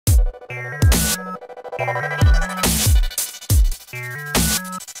Hey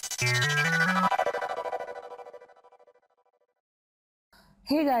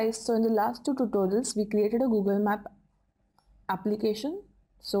guys, so in the last two tutorials we created a Google Map application.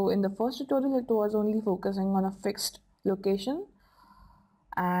 So in the first tutorial it was only focusing on a fixed location,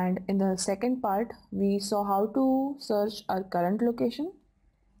 and in the second part we saw how to search our current location,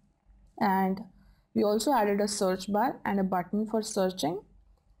 and we also added a search bar and a button for searching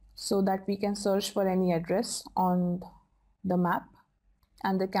so that we can search for any address on the map,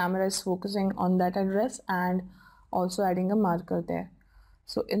 and the camera is focusing on that address and also adding a marker there.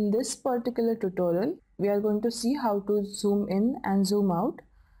 So in this particular tutorial, we are going to see how to zoom in and zoom out,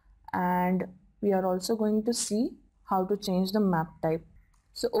 and we are also going to see how to change the map type.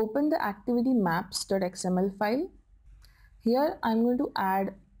 So open the activity maps.xml file. Here I'm going to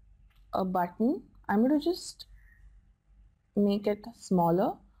add a button. I'm going to just make it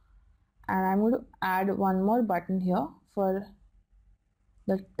smaller, and I'm going to add one more button here for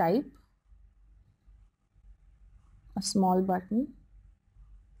the type, a small button.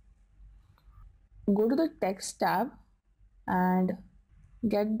 Go to the text tab and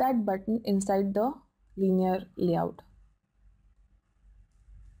get that button inside the linear layout.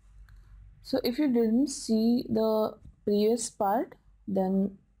 So if you didn't see the previous part,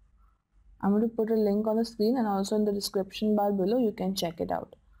 then I'm going to put a link on the screen and also in the description bar below. You can check it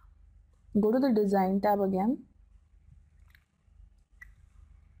out. Go to the design tab again,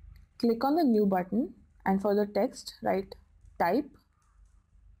 click on the new button, and for the text write type,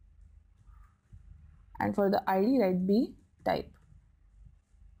 and for the ID write B type,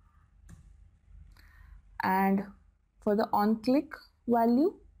 and for the on click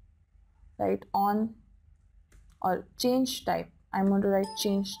value write on or change type. I'm going to write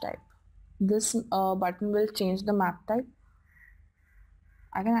change type. This button will change the map type.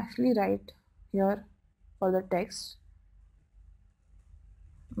 I can actually write here for the text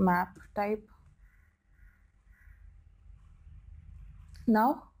map type.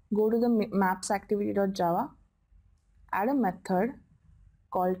 Now go to the maps activity.java, add a method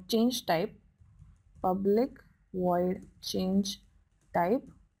called change type, public void change type.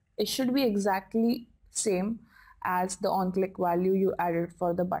 It should be exactly same as the on click value you added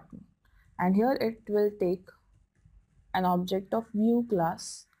for the button, and here it will take an object of view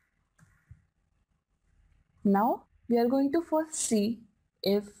class. Now we are going to first see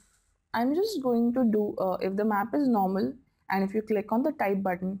if I'm just going to do if the map is normal, and if you click on the type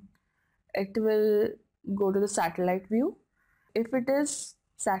button it will go to the satellite view. If it is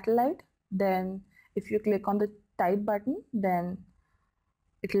satellite, then if you click on the type button, then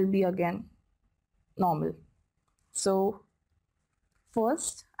it will be again normal. So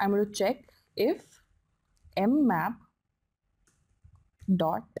first I'm going to check if mmap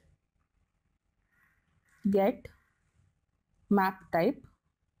dot get map type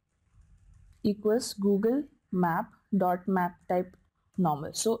equals Google map dot map type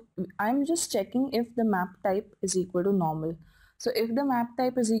normal. So I'm just checking if the map type is equal to normal. So if the map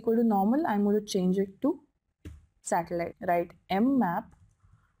type is equal to normal, I'm going to change it to satellite. Write mmap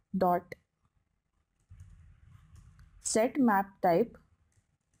dot set map type,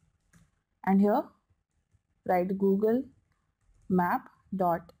 and here write Google map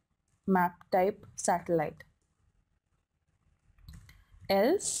dot map type satellite,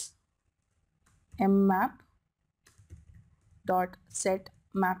 else mmap dot set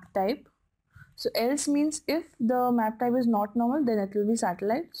map type. So else means if the map type is not normal, then it will be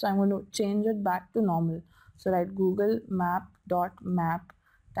satellite. So I'm going to change it back to normal. So write Google map dot map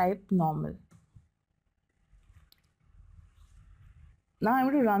type normal. Now I'm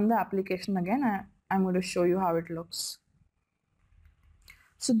going to run the application again, and I'm going to show you how it looks.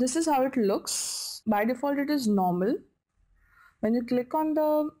 So this is how it looks. By default it is normal. When you click on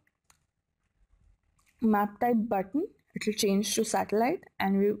the map type button, it will change to satellite,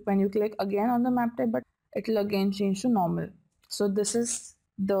 and when you click again on the map type button, it will again change to normal. So this is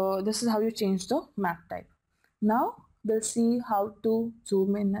how you change the map type. Now we'll see how to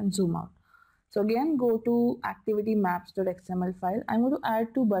zoom in and zoom out. So again, go to activity maps.xml file. I'm going to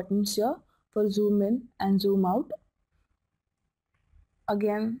add two buttons here for zoom in and zoom out.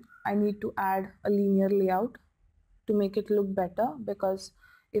 Again, I need to add a linear layout to make it look better, because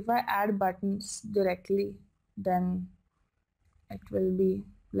if I add buttons directly, then it will be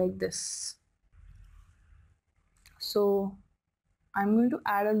like this. So I'm going to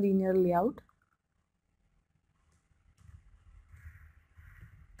add a linear layout.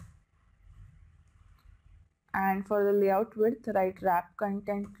 And for the layout width, write wrap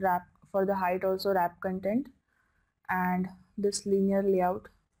content, wrap. For the height also wrap content, and this linear layout,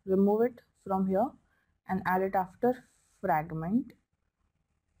 remove it from here and add it after fragment.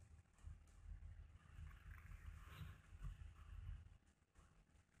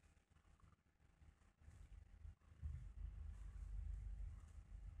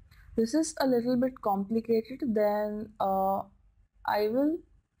 This is a little bit complicated, then I will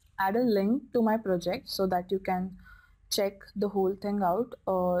add a link to my project so that you can check the whole thing out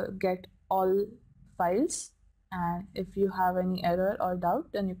or get all files, and if you have any error or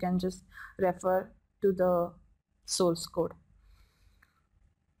doubt then you can just refer to the source code.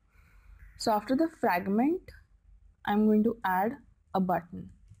 So after the fragment I'm going to add a button.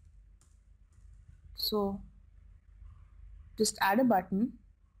 So just add a button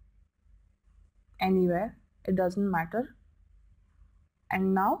anywhere, it doesn't matter.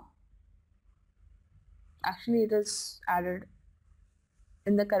 And now actually it is added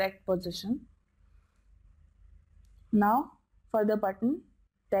in the correct position. Now for the button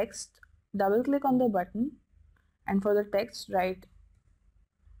text, double click on the button, and for the text write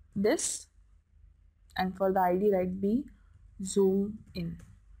this, and for the ID write B zoom in.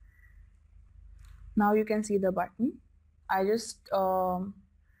 Now you can see the button. I just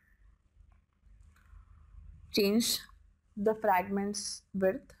change the fragments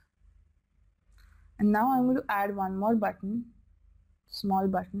width, and now I'm going to add one more button, small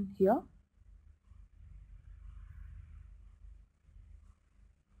button here.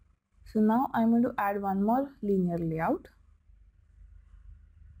 So now I'm going to add one more linear layout.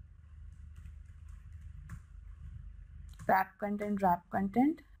 Wrap content, wrap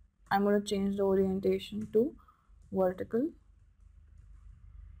content. I'm going to change the orientation to vertical,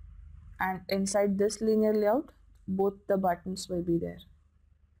 and inside this linear layout both the buttons will be there.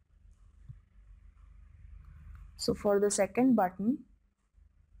 So for the second button,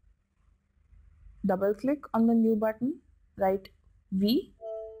 double click on the new button, write V,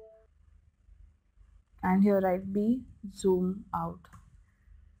 and here write B zoom out.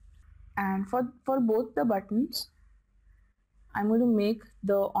 And for both the buttons I'm going to make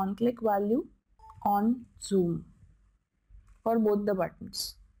the on click value on zoom for both the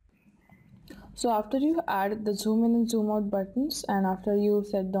buttons. So after you add the zoom in and zoom out buttons, and after you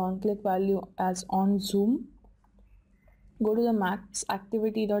set the on click value as on zoom, go to the maps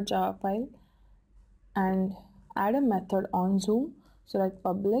activity.java file and add a method on zoom. So write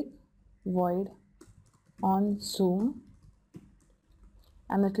public void on zoom,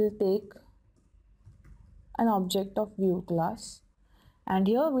 and it will take an object of view class. And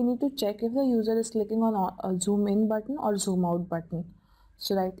here we need to check if the user is clicking on a zoom in button or zoom out button.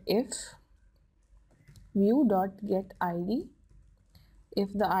 So write if view.getID, if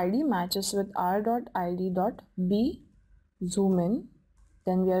the ID matches with r.id.b zoom in,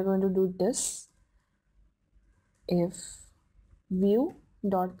 then we are going to do this. If view.getID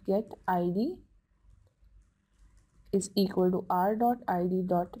is equal to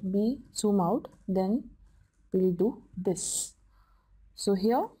r.id.b zoom out, then we'll do this. So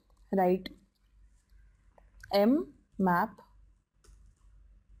here write mmap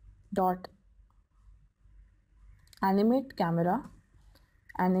dot animate camera,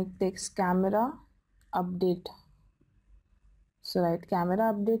 and it takes camera update. So write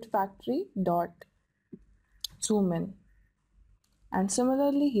camera update factory dot zoom in, and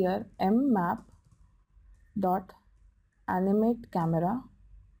similarly here mmap dot animate camera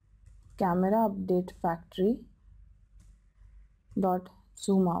update factory dot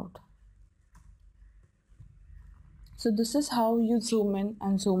zoom out. So this is how you zoom in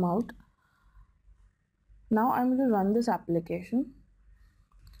and zoom out. Now I'm going to run this application.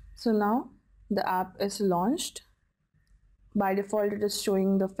 So now the app is launched. By default it is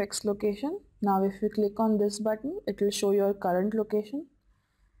showing the fixed location. Now if you click on this button, it will show your current location.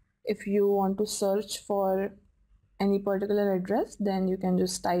 If you want to search for any particular address, then you can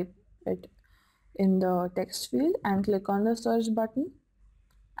just type it in the text field and click on the search button,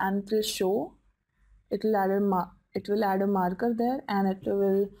 and it will show, it will add a marker there, and it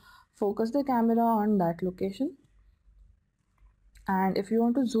will focus the camera on that location. And if you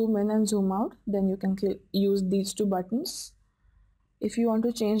want to zoom in and zoom out, then you can use these two buttons. If you want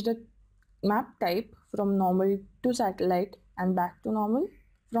to change the map type from normal to satellite and back to normal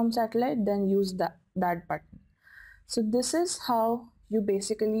from satellite, then use that button. So this is how you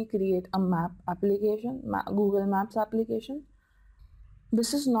basically create a map application, Google Maps application.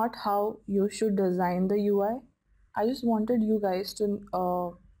 This is not how you should design the UI. I just wanted you guys to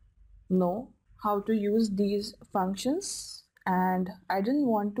know how to use these functions, and I didn't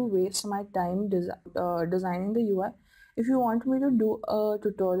want to waste my time designing the UI. If you want me to do a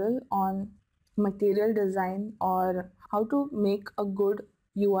tutorial on material design or how to make a good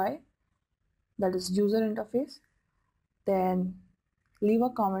UI, that is user interface, then leave a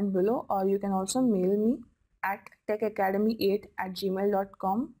comment below, or you can also mail me at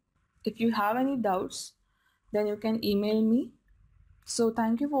techacademy8@gmail.com. If you have any doubts, then you can email me. So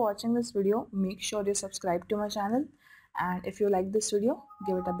thank you for watching this video. Make sure you subscribe to my channel, and if you like this video,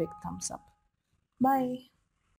 give it a big thumbs up. Bye.